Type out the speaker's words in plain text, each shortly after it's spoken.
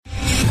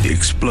The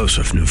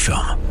explosive new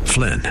film,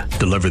 Flynn,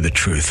 deliver the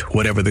truth,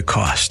 whatever the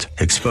cost,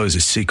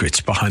 exposes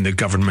secrets behind the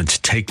government's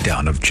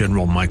takedown of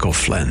General Michael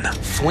Flynn.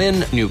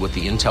 Flynn knew what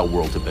the intel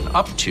world had been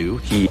up to.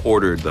 He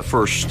ordered the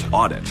first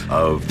audit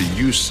of the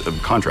use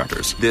of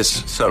contractors.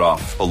 This set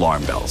off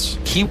alarm bells.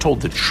 He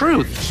told the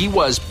truth. He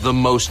was the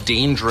most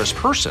dangerous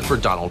person for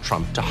Donald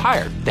Trump to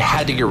hire. They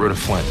had to get rid of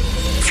Flynn.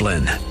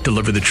 Flynn,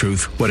 deliver the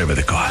truth, whatever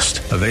the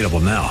cost. Available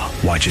now.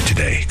 Watch it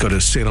today. Go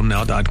to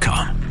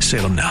salemnow.com.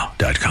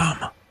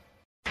 salemnow.com.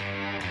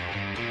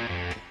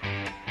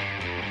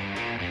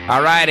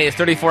 All right, it's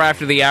 34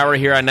 after the hour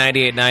here on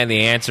 98.9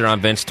 The Answer.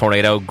 I'm Vince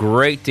Tornado.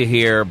 Great to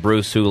hear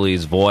Bruce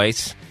Hooley's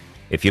voice.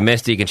 If you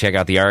missed it, you can check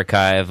out the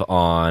archive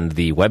on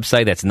the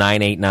website. That's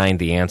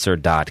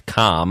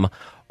 989theanswer.com.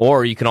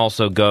 Or you can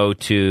also go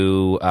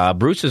to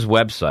Bruce's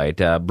website,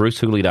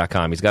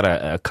 brucehooley.com. He's got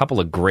a couple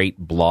of great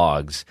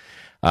blogs.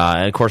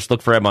 And, of course,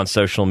 look for him on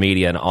social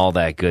media and all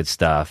that good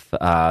stuff.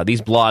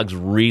 These blogs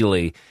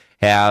really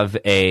have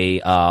a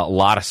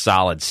lot of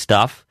solid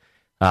stuff.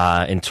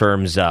 In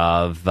terms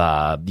of,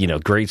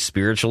 great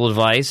spiritual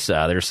advice.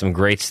 There's some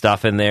great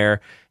stuff in there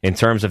in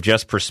terms of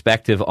just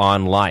perspective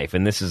on life.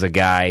 And this is a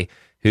guy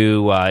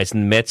who is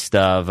in the midst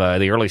of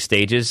the early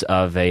stages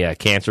of a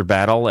cancer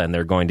battle, and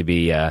they're going to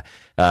be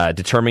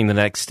determining the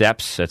next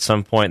steps at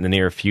some point in the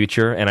near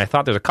future. And I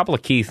thought there's a couple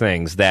of key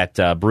things that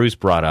Bruce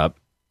brought up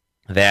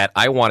that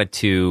I wanted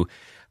to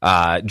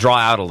draw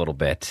out a little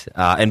bit.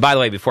 And by the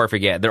way, before I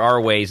forget, there are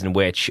ways in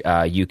which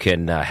you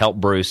can help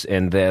Bruce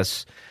in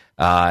this.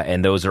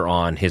 And those are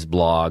on his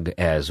blog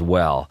as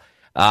well.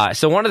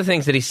 So one of the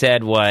things that he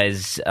said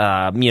was,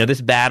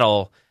 this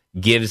battle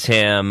gives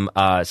him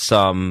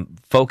some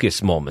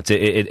focus moments.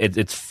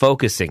 It's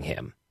focusing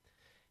him.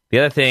 The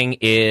other thing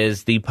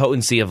is the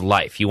potency of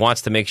life. He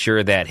wants to make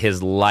sure that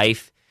his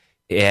life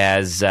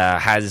has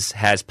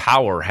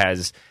power,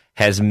 has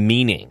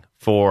meaning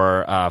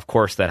for, of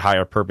course, that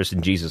higher purpose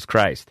in Jesus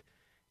Christ.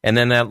 And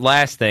then that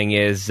last thing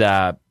is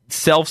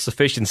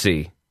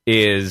self-sufficiency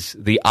is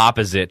the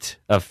opposite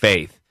of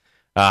faith.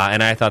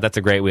 And I thought that's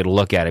a great way to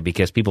look at it,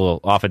 because people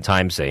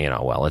oftentimes say,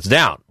 it's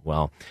down.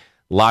 Well,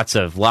 lots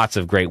of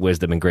great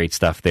wisdom and great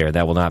stuff there.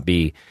 That will not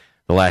be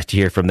the last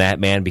you hear from that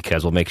man,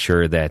 because we'll make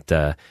sure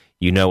that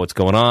you know what's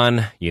going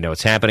on, you know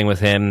what's happening with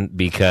him,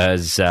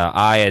 because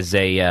I, as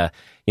a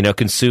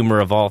consumer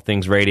of all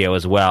things radio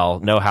as well,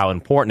 know how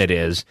important it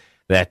is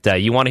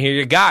that you want to hear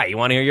your guy, you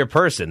want to hear your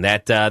person.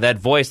 That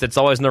voice that's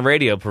always on the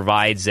radio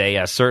provides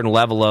a certain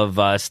level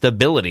of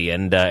stability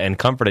and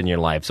comfort in your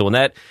life. So when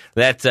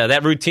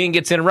that routine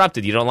gets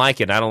interrupted, you don't like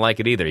it. I don't like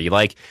it either. You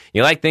like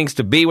things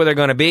to be where they're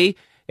going to be,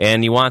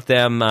 and you want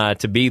them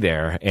to be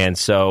there. And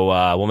so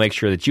we'll make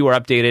sure that you are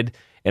updated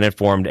and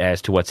informed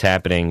as to what's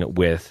happening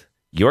with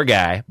your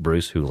guy,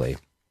 Bruce Hooley.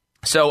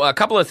 So a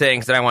couple of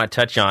things that I want to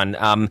touch on.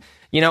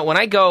 When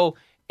I go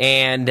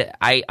and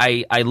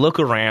I look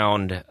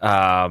around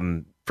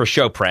for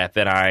show prep,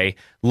 and I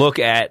look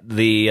at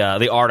the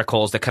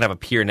articles that kind of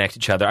appear next to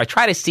each other. I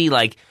try to see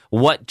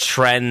what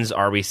trends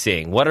are we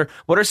seeing? What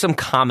are some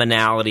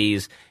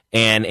commonalities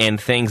and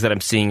things that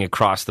I'm seeing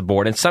across the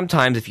board? And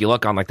sometimes if you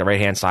look on the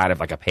right hand side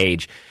of a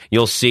page,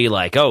 you'll see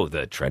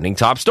the trending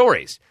top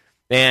stories.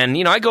 And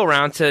I go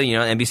around to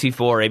NBC4,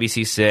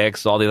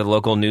 ABC6, all the other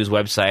local news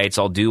websites.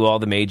 I'll do all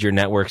the major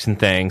networks and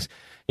things.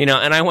 And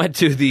I went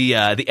to the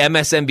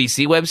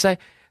MSNBC website.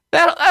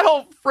 That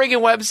whole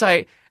friggin'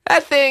 website,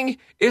 that thing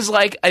is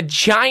like a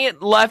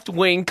giant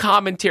left-wing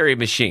commentary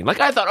machine.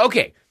 I thought,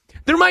 okay,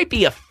 there might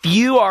be a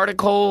few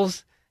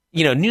articles,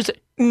 news.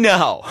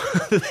 No,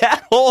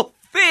 that whole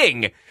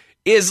thing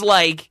is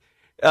the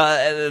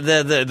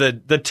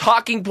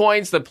talking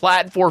points, the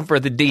platform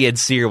for the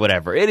DNC or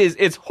whatever.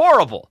 It's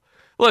horrible.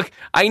 Look,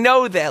 I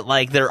know that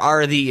there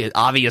are the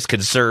obvious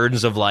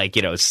concerns of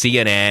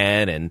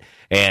CNN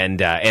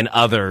and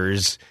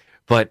others,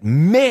 but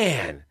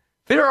man,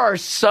 there are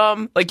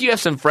some you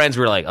have some friends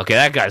who are okay,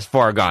 that guy's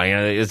far gone.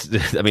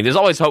 There's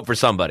always hope for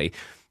somebody,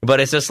 but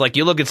it's just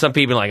you look at some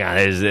people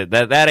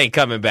that ain't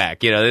coming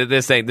back.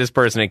 This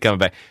person ain't coming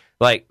back.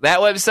 That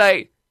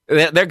website,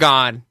 they're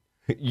gone.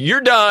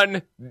 You're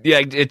done.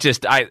 Yeah, it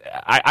just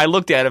I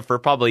looked at it for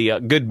probably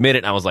a good minute,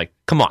 and I was like,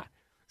 come on.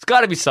 There's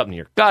got to be something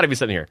here.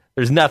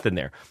 There's nothing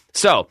there.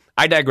 So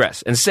I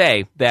digress and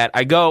say that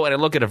I go and I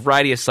look at a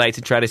variety of sites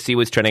and try to see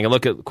what's trending. I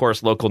look at, of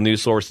course, local news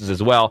sources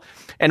as well.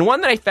 And one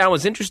that I found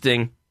was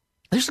interesting,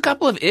 there's a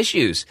couple of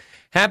issues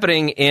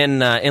happening in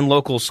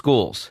local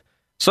schools.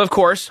 So, of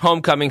course,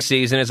 homecoming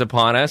season is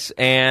upon us.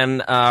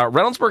 And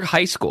Reynoldsburg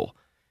High School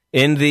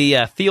in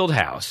the field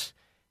house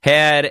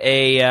had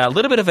a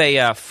little bit of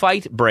a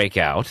fight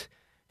breakout.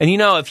 And,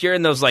 if you're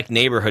in those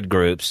neighborhood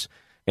groups,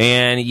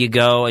 and you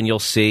go and you'll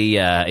see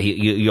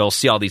you'll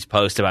see all these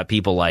posts about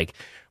people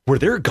were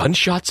there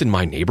gunshots in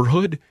my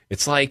neighborhood?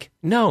 It's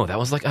no, that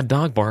was a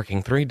dog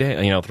barking 3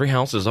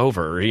 houses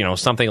over,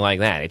 something like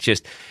that. It's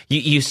just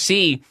you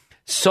see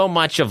so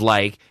much of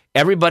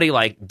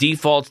everybody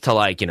defaults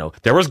to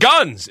there was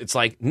guns. It's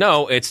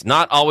no, it's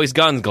not always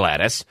guns,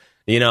 Gladys.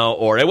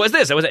 Or it was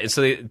this, it was that.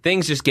 So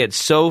things just get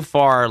so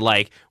far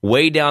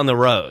way down the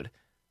road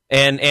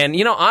And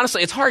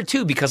honestly, it's hard,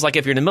 too, because, like,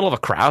 if you're in the middle of a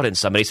crowd and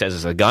somebody says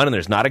there's a gun and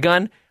there's not a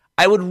gun,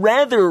 I would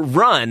rather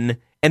run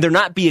and there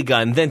not be a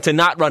gun than to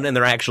not run and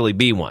there actually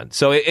be one.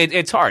 So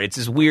it's hard. It's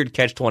this weird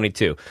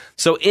catch-22.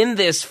 So in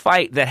this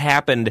fight that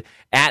happened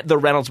at the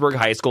Reynoldsburg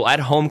High School at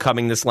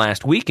homecoming this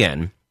last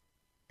weekend,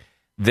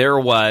 there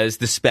was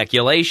the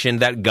speculation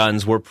that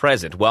guns were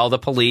present. Well, the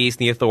police and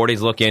the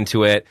authorities look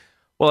into it.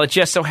 Well, it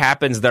just so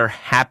happens there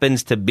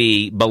happens to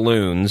be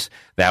balloons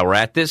that were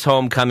at this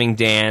homecoming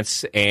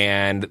dance,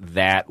 and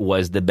that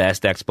was the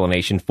best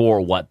explanation for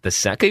what the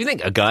sound. Because you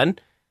think a gun,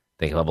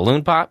 think of a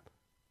balloon pop,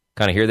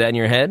 kind of hear that in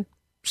your head.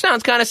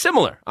 Sounds kind of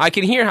similar. I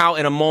can hear how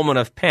in a moment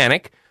of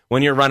panic,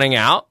 when you're running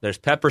out, there's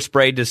pepper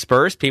spray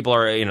dispersed, people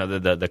are,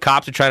 the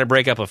cops are trying to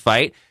break up a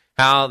fight,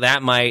 how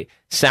that might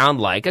sound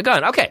like a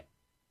gun. Okay,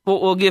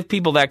 we'll give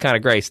people that kind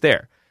of grace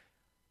there.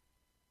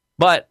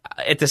 But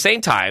at the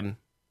same time,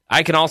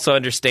 I can also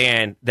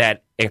understand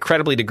that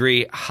incredibly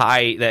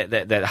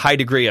high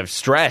degree of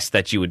stress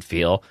that you would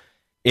feel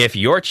if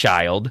your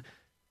child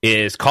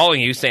is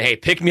calling you saying, hey,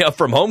 pick me up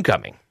from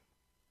homecoming.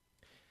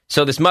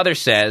 So this mother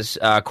says,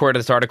 according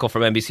to this article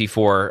from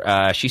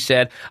NBC4, she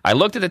said, I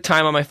looked at the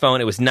time on my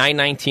phone. It was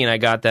 9:19. I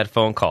got that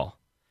phone call.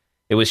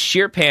 It was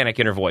sheer panic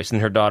in her voice,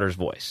 in her daughter's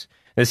voice.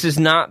 This is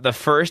not the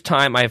first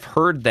time I've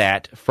heard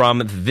that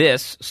from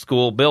this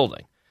school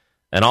building.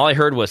 And all I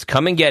heard was,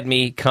 come and get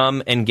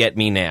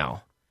me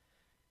now.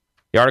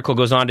 The article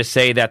goes on to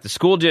say that the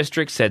school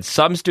district said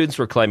some students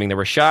were claiming there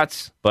were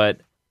shots,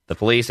 but the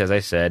police, as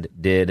I said,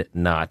 did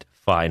not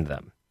find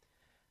them.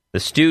 The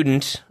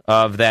student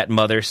of that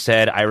mother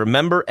said, I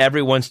remember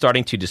everyone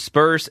starting to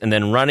disperse and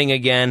then running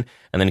again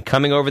and then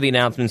coming over the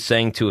announcement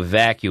saying to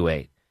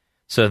evacuate.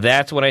 So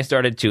that's when I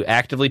started to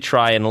actively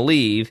try and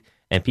leave,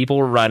 and people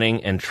were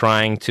running and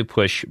trying to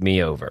push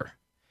me over.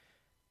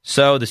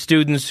 So the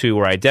students who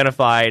were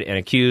identified and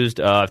accused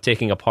of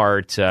taking a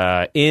part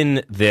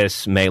in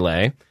this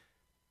melee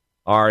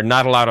are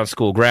not allowed on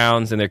school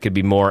grounds, and there could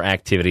be more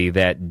activity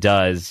that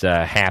does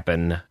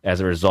happen as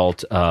a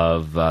result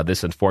of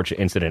this unfortunate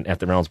incident at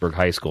the Reynoldsburg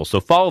High School. So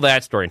follow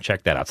that story and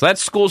check that out. So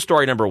that's school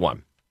story number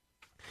one.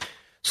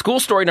 School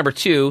story number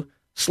two,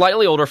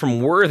 slightly older,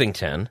 from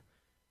Worthington.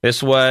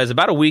 This was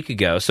about a week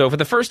ago. So for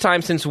the first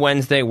time since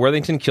Wednesday,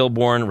 Worthington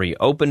Kilbourne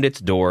reopened its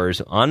doors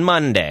on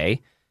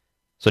Monday,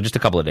 so just a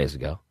couple of days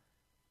ago,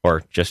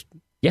 or just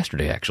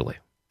yesterday, actually.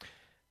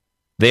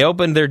 They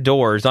opened their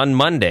doors on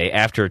Monday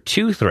after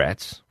 2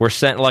 threats were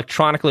sent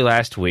electronically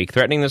last week,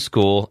 threatening the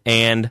school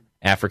and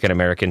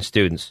African-American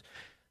students.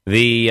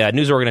 The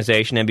news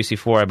organization,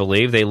 NBC4, I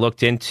believe, they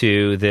looked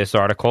into this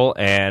article,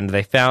 and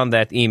they found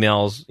that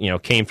emails,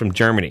 came from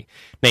Germany.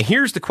 Now,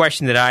 here's the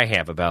question that I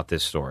have about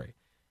this story.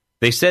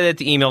 They said that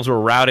the emails were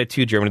routed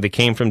to Germany. They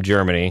came from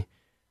Germany.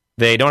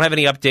 They don't have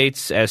any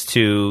updates as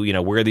to,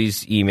 where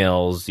these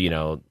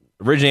emails,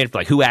 originated,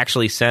 like who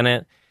actually sent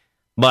it.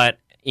 But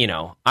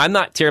I'm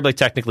not terribly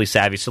technically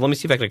savvy, so let me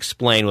see if I can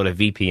explain what a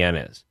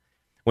VPN is.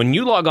 When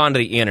you log on to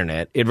the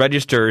internet, it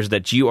registers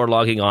that you are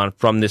logging on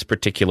from this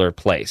particular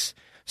place.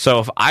 So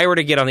if I were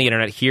to get on the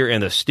internet here in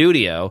the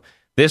studio,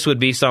 this would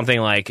be something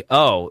like,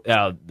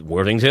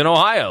 Worthington,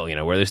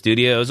 Ohio, where the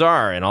studios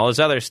are and all this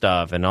other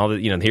stuff and all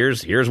the,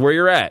 here's where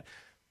you're at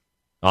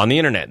on the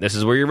internet. This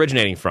is where you're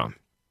originating from.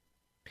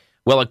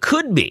 Well, it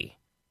could be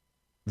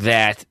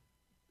that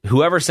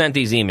whoever sent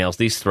these emails,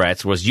 these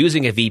threats, was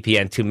using a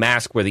VPN to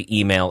mask where the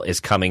email is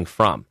coming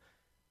from.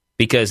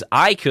 Because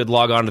I could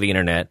log onto the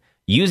internet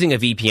using a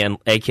VPN,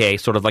 aka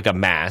sort of like a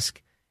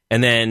mask,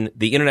 and then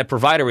the internet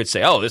provider would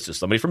say, this is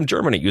somebody from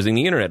Germany using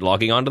the internet,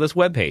 logging onto this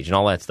webpage and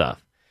all that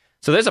stuff.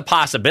 So there's a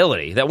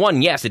possibility that,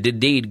 one, yes, it did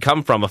indeed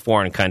come from a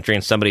foreign country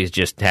and somebody's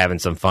just having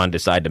some fun,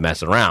 decide to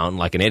mess around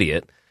like an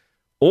idiot,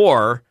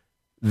 or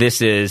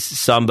this is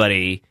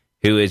somebody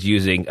who is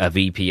using a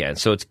VPN.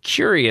 So it's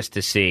curious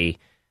to see.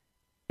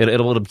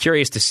 It'll be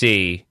curious to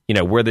see,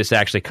 where this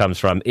actually comes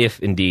from, if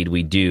indeed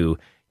we do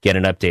get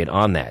an update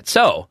on that.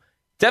 So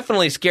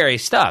definitely scary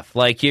stuff.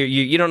 Like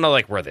you don't know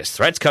where this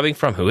threat's coming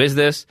from. Who is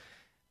this?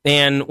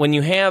 And when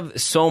you have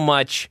so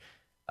much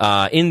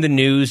in the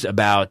news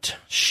about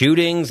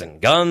shootings and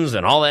guns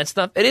and all that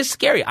stuff, it is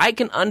scary. I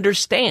can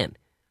understand.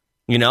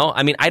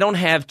 I don't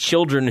have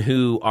children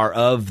who are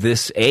of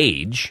this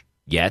age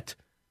yet,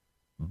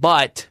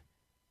 but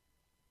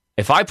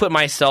if I put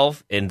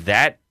myself in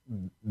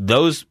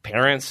those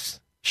parents'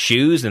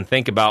 shoes and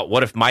think about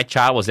what if my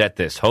child was at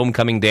this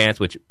homecoming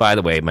dance, which, by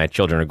the way, my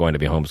children are going to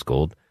be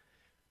homeschooled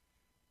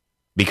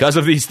because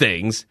of these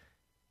things,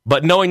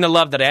 but knowing the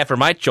love that I have for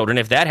my children,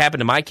 if that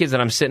happened to my kids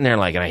and I'm sitting there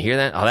and I hear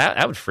that,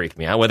 that would freak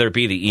me out, whether it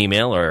be the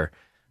email or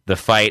the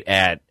fight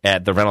at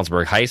the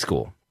Reynoldsburg High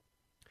School.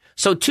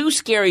 So 2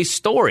 scary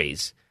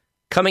stories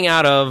coming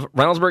out of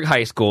Reynoldsburg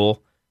High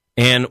School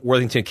and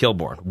Worthington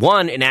Kilbourne.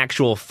 One, an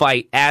actual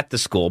fight at the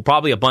school,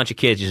 probably a bunch of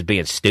kids just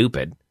being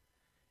stupid.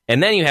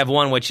 And then you have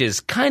one which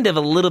is kind of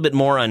a little bit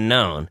more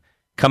unknown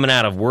coming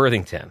out of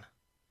Worthington.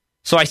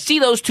 So I see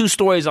those 2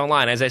 stories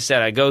online. As I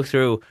said, I go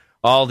through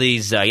all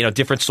these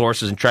different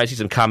sources and try to see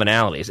some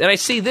commonalities. And I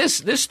see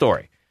this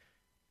story.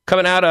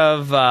 coming out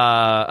of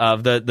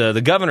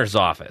the governor's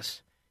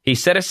office. He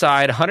set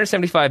aside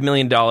 $175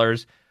 million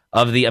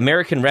of the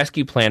American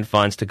Rescue Plan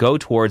funds to go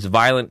towards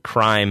violent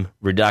crime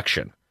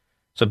reduction.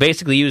 So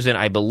basically using,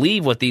 I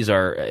believe what these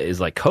are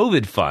is like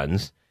COVID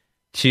funds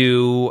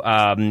to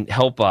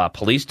help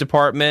police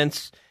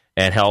departments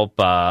and help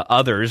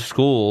others,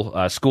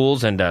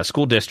 schools and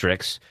school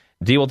districts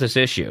deal with this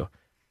issue.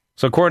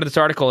 So according to this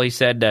article, he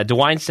said,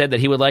 DeWine said that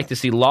he would like to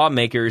see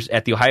lawmakers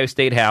at the Ohio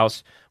State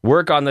House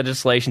work on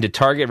legislation to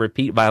target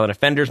repeat violent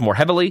offenders more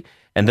heavily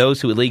and those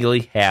who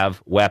illegally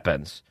have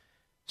weapons.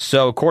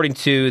 So according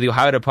to the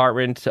Ohio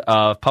Department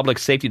of Public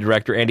Safety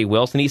Director Andy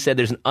Wilson, he said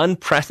there's an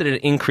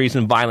unprecedented increase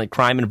in violent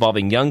crime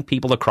involving young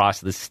people across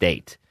the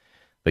state.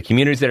 The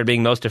communities that are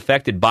being most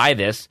affected by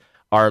this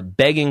are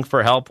begging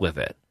for help with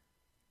it.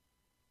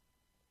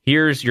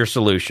 Here's your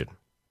solution.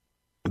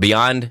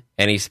 Beyond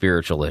any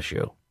spiritual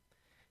issue.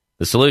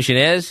 The solution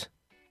is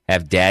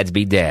have dads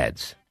be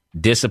dads.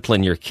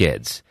 Discipline your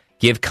kids.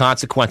 Give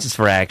consequences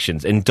for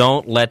actions. And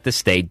don't let the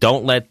state,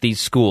 don't let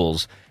these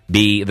schools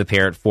be the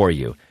parent for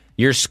you.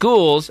 Your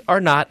schools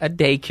are not a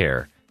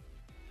daycare,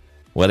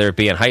 whether it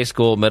be in high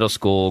school, middle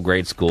school,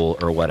 grade school,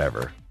 or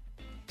whatever.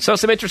 So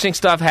some interesting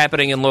stuff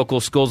happening in local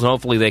schools, and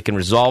hopefully they can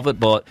resolve it,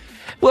 but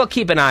we'll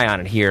keep an eye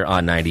on it here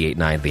on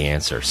 98.9 The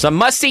Answer. Some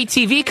must-see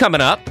TV coming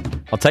up.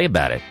 I'll tell you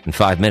about it in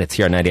 5 minutes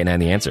here on 98.9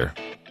 The Answer.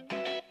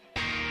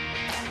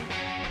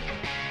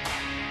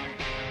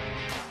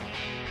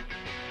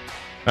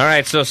 All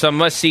right, so some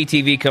must-see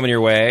TV coming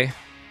your way.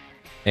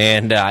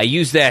 And I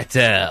use that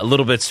a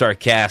little bit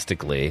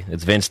sarcastically.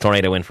 It's Vince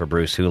Tornado in for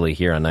Bruce Hooley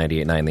here on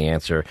 98.9 The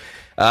Answer.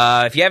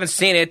 If you haven't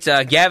seen it,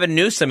 Gavin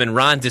Newsom and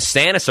Ron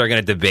DeSantis are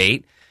going to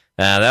debate.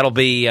 That'll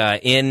be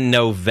in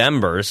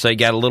November, so you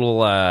got a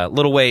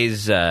little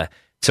ways to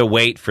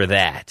wait for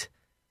that.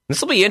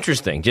 This will be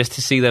interesting just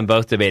to see them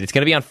both debate. It's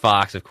going to be on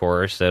Fox, of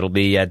course. It'll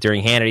be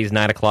during Hannity's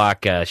 9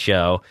 o'clock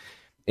show,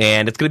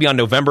 and it's going to be on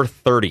November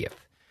 30th.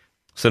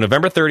 So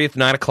November 30th,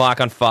 9 o'clock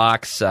on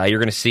Fox, you're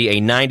going to see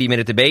a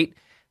 90-minute debate.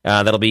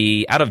 That'll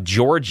be out of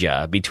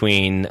Georgia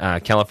between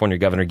California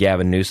Governor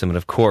Gavin Newsom and,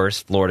 of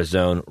course, Florida's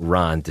own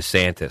Ron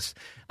DeSantis.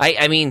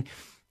 I mean,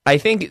 I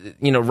think,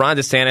 Ron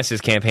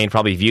DeSantis' campaign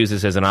probably views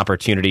this as an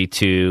opportunity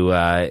to,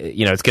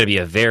 it's going to be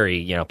a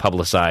very,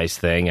 publicized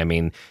thing. I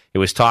mean, it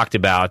was talked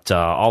about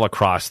all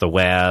across the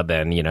web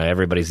and,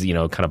 everybody's,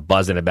 kind of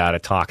buzzing about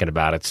it, talking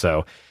about it.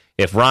 So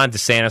if Ron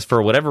DeSantis,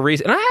 for whatever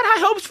reason, and I had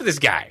high hopes for this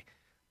guy,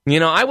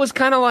 I was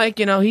kind of like,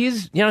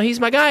 he's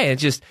my guy.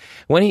 It's just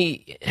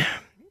when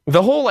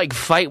the whole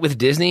fight with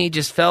Disney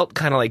just felt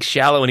kind of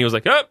shallow, and he was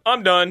like, "Oh,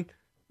 I'm done."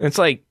 And it's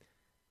like,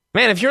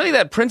 man, if you're really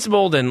that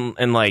principled and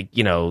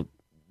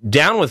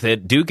down with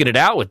it, duking it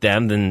out with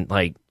them, then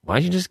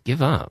why'd you just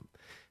give up?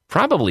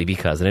 Probably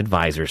because an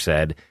advisor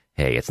said,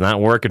 "Hey, it's not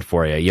working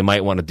for you. You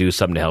might want to do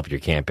something to help your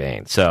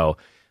campaign." So,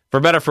 for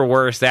better or for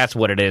worse, that's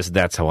what it is.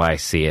 That's how I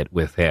see it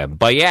with him.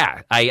 But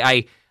yeah,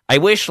 I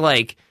wish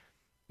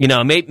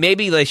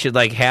maybe they should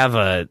have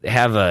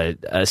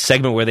a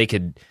segment where they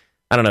could,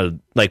 I don't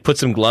know, put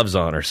some gloves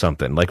on or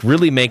something.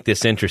 Really make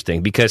this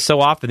interesting, because so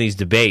often these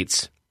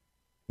debates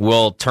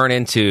will turn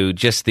into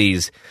just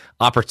these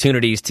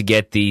opportunities to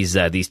get these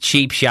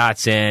cheap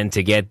shots in,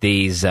 to get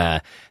these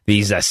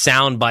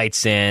sound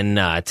bites in,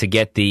 to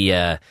get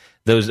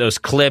those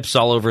clips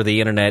all over the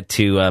internet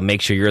to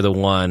make sure you're the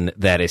one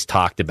that is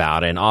talked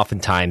about. And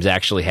oftentimes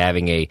actually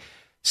having a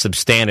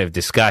substantive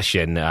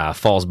discussion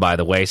falls by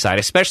the wayside,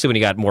 especially when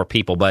you got more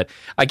people. But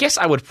I guess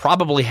I would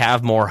probably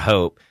have more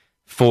hope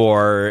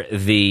for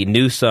the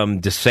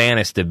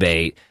Newsom-DeSantis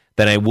debate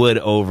than I would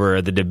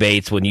over the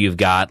debates when you've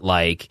got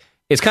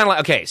it's kind of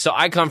okay, so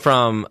I come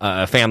from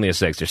a family of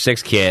 6. There's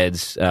 6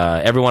 kids.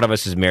 Every one of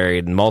us is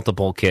married,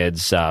 multiple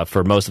kids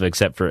for most of it,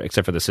 except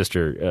for the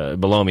sister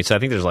below me. So I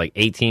think there's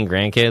 18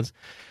 grandkids.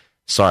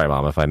 Sorry,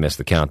 Mom, if I missed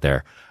the count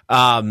there.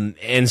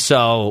 And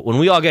so when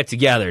we all get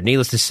together,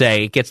 needless to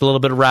say, it gets a little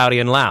bit rowdy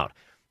and loud.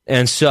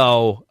 And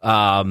so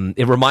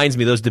it reminds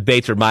me, those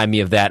debates remind me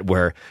of that,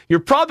 where you're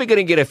probably going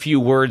to get a few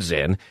words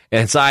in,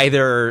 and it's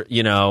either,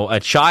 a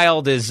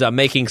child is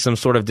making some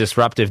sort of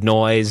disruptive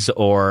noise,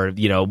 or,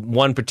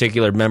 one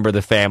particular member of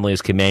the family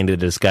is commanding the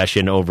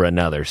discussion over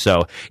another.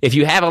 So if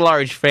you have a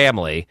large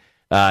family,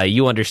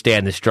 you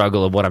understand the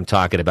struggle of what I'm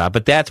talking about.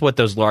 But that's what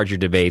those larger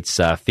debates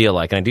feel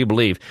like. And I do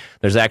believe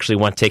there's actually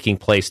one taking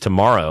place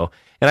tomorrow.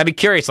 And I'd be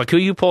curious, who are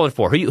you pulling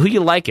for? Who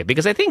you like it?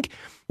 Because I think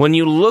when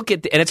you look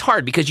at, and it's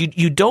hard because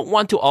you don't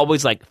want to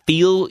always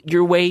feel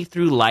your way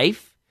through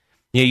life.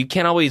 You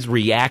can't always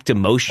react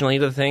emotionally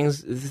to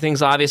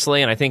things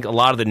obviously. And I think a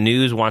lot of the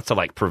news wants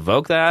to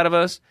provoke that out of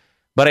us.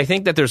 But I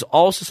think that there's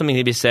also something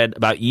to be said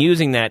about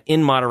using that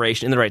in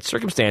moderation in the right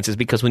circumstances,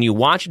 because when you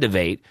watch a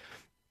debate,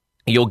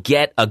 you'll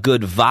get a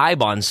good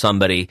vibe on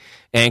somebody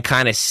and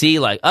kind of see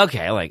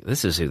okay,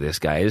 this is who this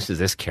guy is, this is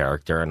this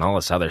character, and all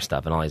this other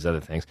stuff and all these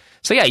other things.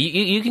 So yeah,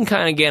 you can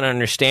kind of get an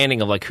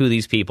understanding of who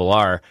these people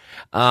are.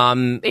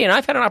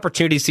 I've had an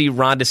opportunity to see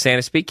Ron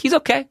DeSantis speak. He's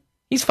okay.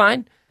 He's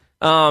fine.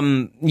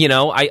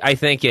 I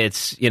think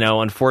it's,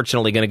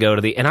 unfortunately going to go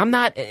to the, and I'm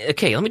not,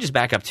 okay, let me just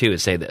back up too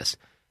and say this.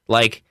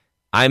 Like,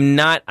 I'm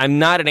not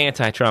an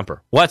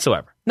anti-Trumper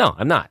whatsoever. No,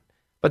 I'm not.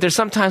 But there's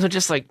sometimes I'm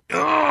just like,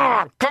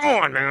 oh, come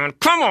on, man,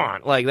 come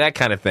on, like that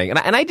kind of thing.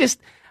 And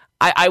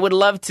I would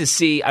love to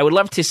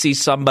see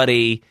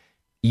somebody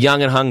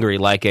young and hungry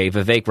like a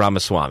Vivek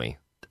Ramaswamy.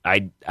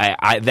 I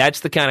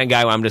that's the kind of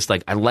guy where I'm just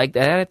like, I like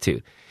that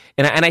attitude.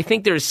 And I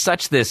think there's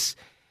such this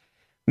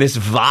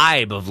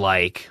vibe of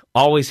like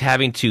always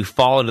having to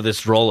fall into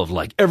this role of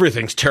like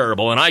everything's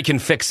terrible and I can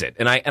fix it.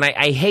 And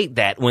I hate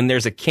that when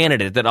there's a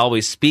candidate that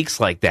always speaks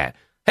like that.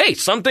 Hey,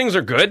 some things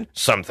are good,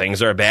 some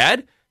things are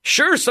bad.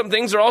 Sure, some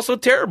things are also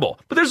terrible,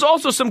 but there's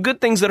also some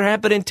good things that are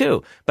happening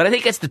too. But I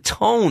think it's the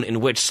tone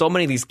in which so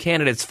many of these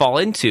candidates fall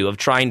into of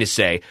trying to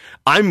say,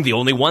 I'm the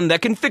only one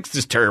that can fix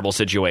this terrible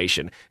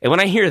situation. And when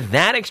I hear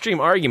that extreme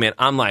argument,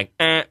 I'm like,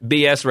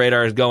 BS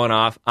radar is going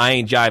off. I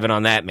ain't jiving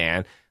on that,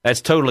 man.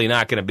 That's totally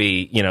not going to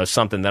be,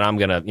 something that I'm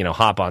going to,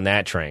 hop on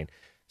that train.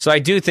 So I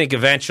do think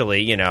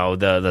eventually,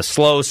 the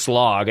slow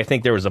slog, I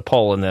think there was a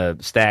poll in the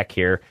stack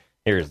here.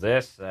 Here's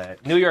this.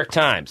 New York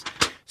Times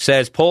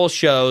says poll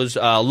shows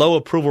low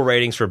approval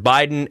ratings for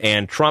Biden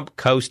and Trump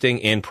coasting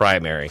in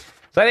primary.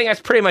 So I think that's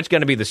pretty much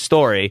going to be the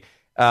story,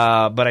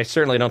 but I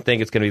certainly don't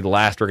think it's going to be the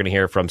last we're going to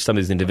hear from some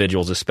of these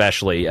individuals,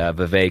 especially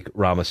Vivek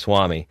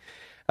Ramaswamy.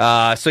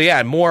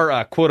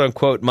 More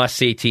quote-unquote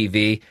must-see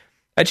TV.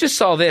 I just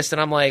saw this,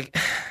 and I'm like,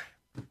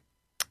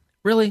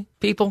 really,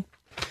 people?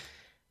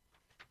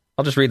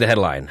 I'll just read the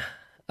headline.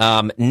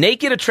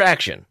 Naked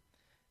Attraction.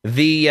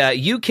 The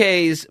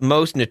UK's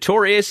most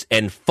notorious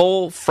and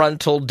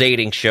full-frontal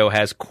dating show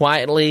has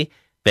quietly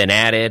been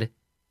added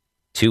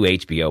to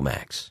HBO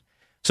Max.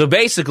 So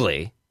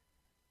basically,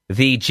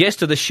 the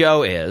gist of the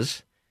show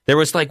is, there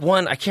was like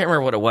one, I can't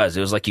remember what it was.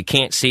 It was like you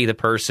can't see the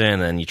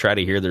person and you try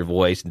to hear their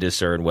voice and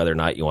discern whether or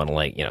not you want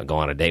to go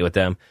on a date with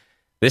them.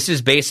 This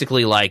is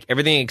basically like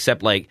everything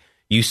except like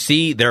you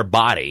see their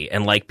body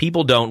and like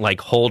people don't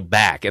like hold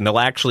back and they'll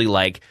actually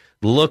like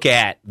look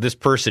at this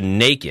person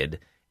naked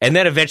and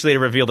then eventually they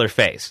reveal their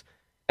face.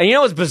 And you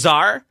know what's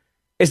bizarre?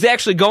 Is they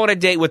actually go on a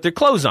date with their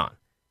clothes on.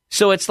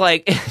 So it's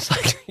like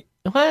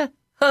what?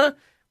 Huh?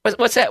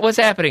 What's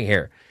happening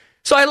here?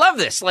 So I love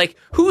this. Like,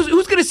 who's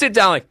going to sit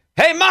down like,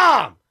 hey,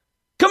 Mom,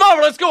 come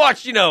over, let's go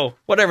watch,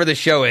 whatever the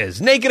show is.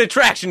 Naked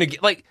Attraction.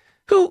 Like,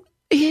 who?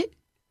 You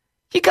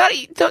got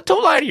to,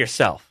 don't lie to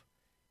yourself.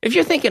 If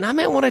you're thinking, I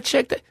might want to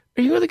check that.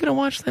 Are you really going to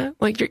watch that?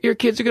 Like, your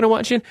kids are going to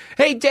watch it?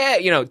 Hey,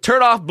 Dad,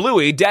 turn off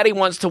Bluey. Daddy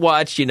wants to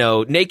watch,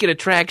 Naked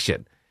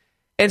Attraction.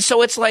 And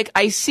so it's like,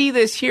 I see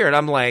this here, and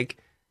I'm like,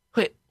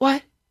 wait,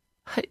 what?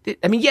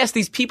 I mean, yes,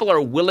 these people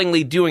are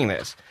willingly doing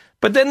this.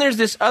 But then there's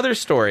this other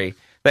story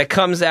that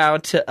comes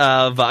out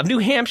of New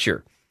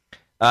Hampshire.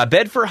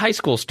 Bedford high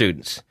school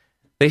students.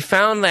 They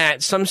found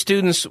that some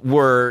students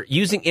were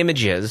using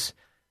images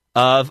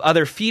of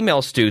other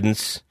female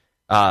students'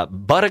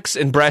 buttocks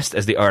and breasts,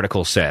 as the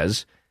article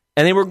says,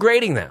 and they were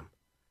grading them.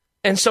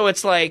 And so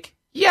it's like,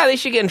 yeah, they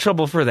should get in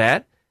trouble for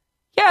that.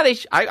 Yeah,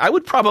 I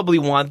would probably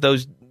want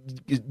those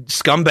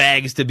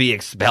scumbags to be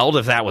expelled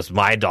if that was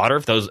my daughter,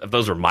 if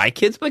those were my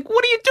kids. Like,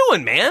 what are you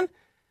doing, man?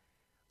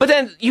 But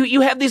then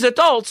you have these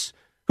adults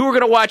who are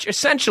going to watch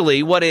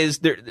essentially what is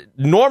they're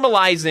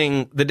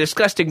normalizing the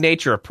disgusting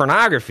nature of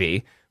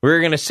pornography. We're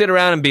going to sit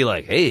around and be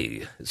like,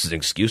 hey, this is an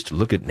excuse to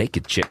look at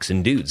naked chicks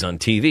and dudes on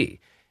TV.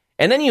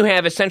 And then you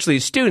have essentially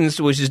students,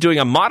 which is doing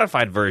a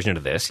modified version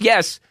of this.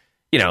 Yes,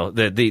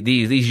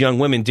 these young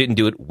women didn't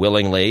do it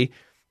willingly.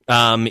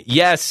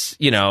 Yes,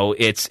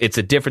 it's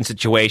a different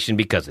situation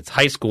because it's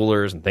high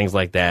schoolers and things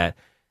like that.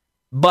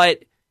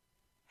 But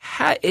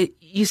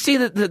you see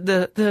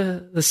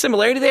the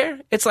similarity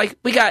there? It's like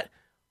we got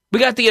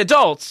the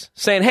adults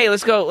saying, "Hey,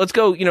 let's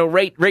go,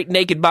 rate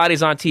naked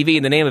bodies on TV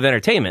in the name of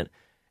entertainment,"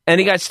 and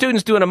you got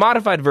students doing a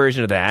modified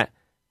version of that.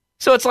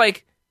 So it's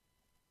like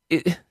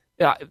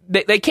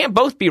they can't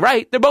both be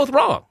right; they're both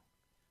wrong.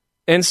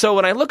 And so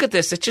when I look at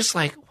this, it's just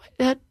like,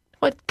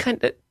 what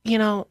kind of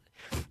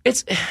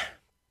it's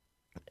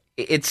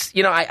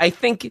I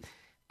think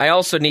I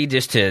also need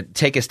just to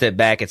take a step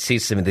back and see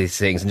some of these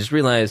things and just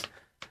realize,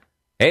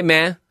 hey,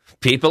 man,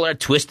 people are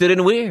twisted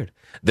and weird.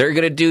 They're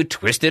going to do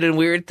twisted and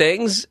weird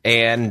things.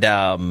 And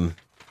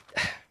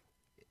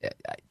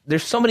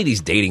there's so many of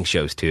these dating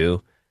shows,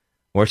 too,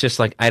 where it's just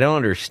like, I don't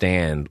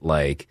understand,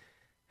 like,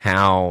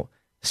 how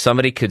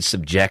somebody could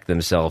subject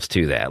themselves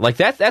to that. Like,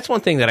 that's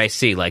one thing that I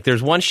see. Like,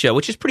 there's one show,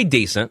 which is pretty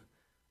decent.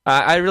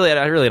 I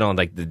really don't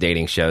like the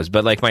dating shows,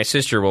 but, like, my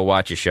sister will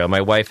watch a show.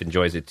 My wife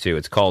enjoys it, too.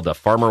 It's called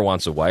Farmer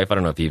Wants a Wife. I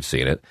don't know if you've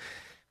seen it.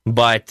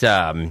 But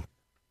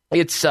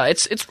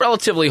it's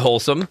relatively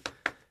wholesome.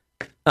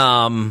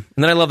 And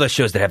then I love those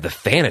shows that have the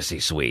fantasy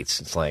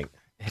suites. It's like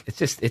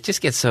it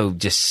just gets so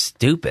just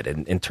stupid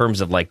in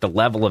terms of like the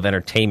level of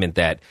entertainment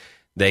that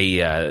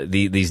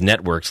these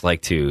networks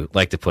like to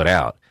put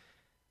out.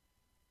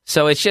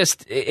 So it's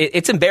just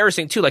it's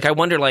embarrassing too. Like I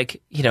wonder,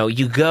 like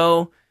you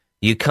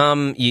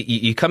come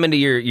into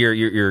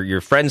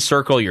your friend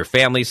circle, your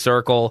family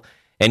circle,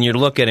 and you're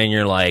looking and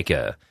you're like,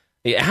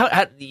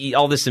 how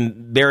all this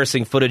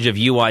embarrassing footage of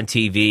you on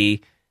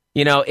TV,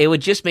 it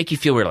would just make you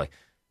feel weird. Like,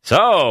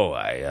 so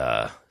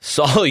I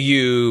saw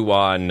you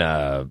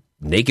on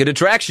Naked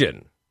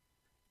Attraction.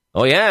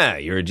 Oh, yeah,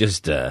 you're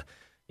just,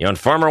 on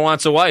Farmer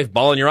Wants a Wife,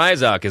 bawling your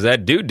eyes out because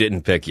that dude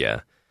didn't pick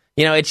you.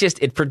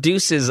 It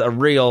produces a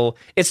real,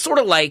 it's sort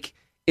of like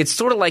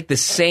the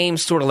same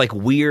sort of like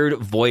weird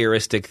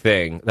voyeuristic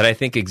thing that I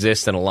think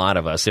exists in a lot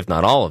of us, if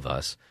not all of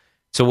us.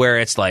 So where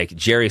it's like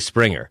Jerry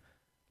Springer.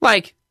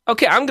 Like,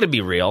 okay, I'm going to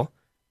be real.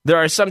 There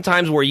are some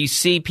times where you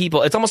see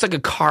people, it's almost like a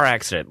car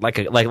accident, like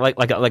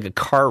a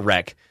car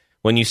wreck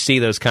when you see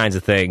those kinds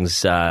of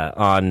things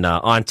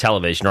on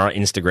television or on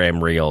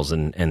Instagram Reels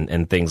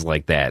and things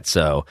like that.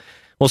 So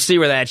we'll see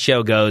where that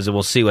show goes, and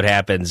we'll see what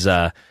happens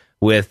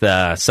with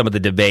some of the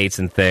debates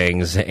and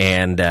things.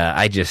 And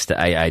I just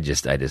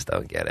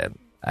don't get it.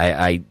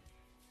 I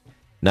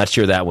not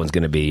sure that one's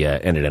going to be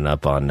ending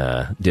up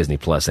on Disney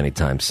Plus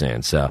anytime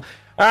soon. So, all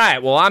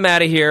right, well, I'm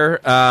out of here.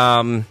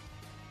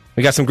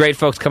 We got some great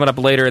folks coming up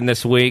later in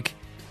this week,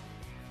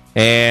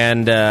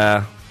 and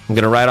I'm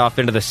going to ride off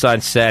into the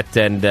sunset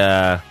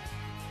and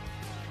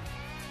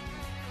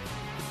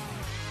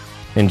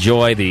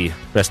enjoy the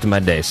rest of my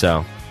day.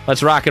 So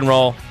let's rock and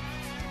roll.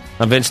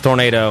 I'm Vince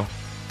Tornado,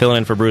 filling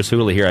in for Bruce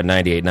Hooley here on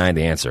 98.9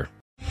 The Answer.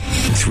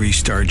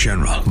 3-star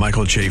General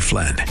Michael J.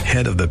 Flynn,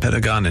 head of the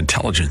Pentagon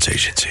Intelligence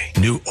Agency,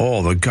 knew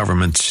all the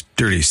government's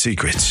dirty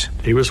secrets.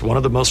 He was one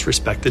of the most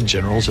respected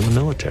generals in the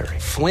military.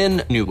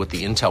 Flynn knew what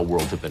the intel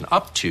world had been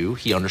up to.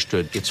 He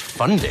understood its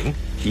funding.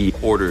 He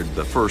ordered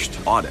the first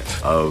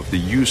audit of the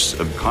use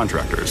of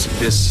contractors.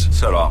 This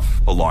set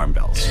off alarm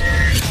bells.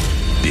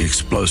 The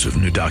explosive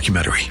new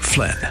documentary,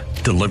 Flynn,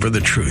 Deliver the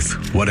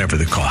Truth, Whatever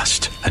the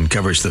Cost,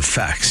 uncovers the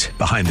facts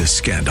behind this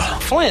scandal.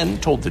 Flynn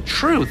told the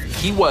truth.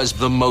 He was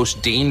the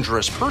most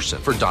dangerous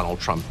person for Donald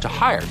Trump to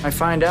hire. I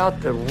find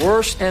out the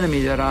worst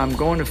enemy that I'm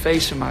going to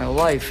face in my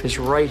life is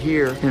right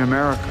here in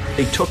America.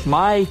 They took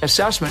my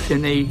assessment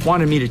and they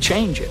wanted me to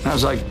change it. And I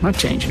was like, I'm not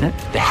changing it.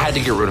 They had to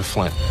get rid of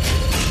Flynn.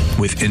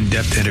 With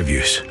in-depth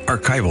interviews,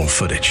 archival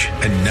footage,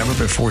 and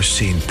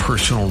never-before-seen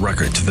personal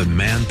records of the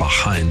man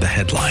behind the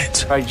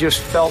headlines. I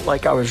just felt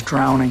like I was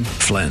drowning.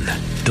 Flynn,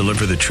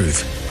 Deliver the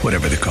Truth,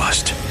 Whatever the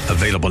Cost.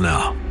 Available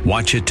now.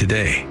 Watch it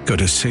today. Go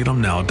to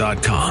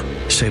salemnow.com.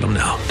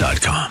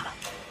 salemnow.com.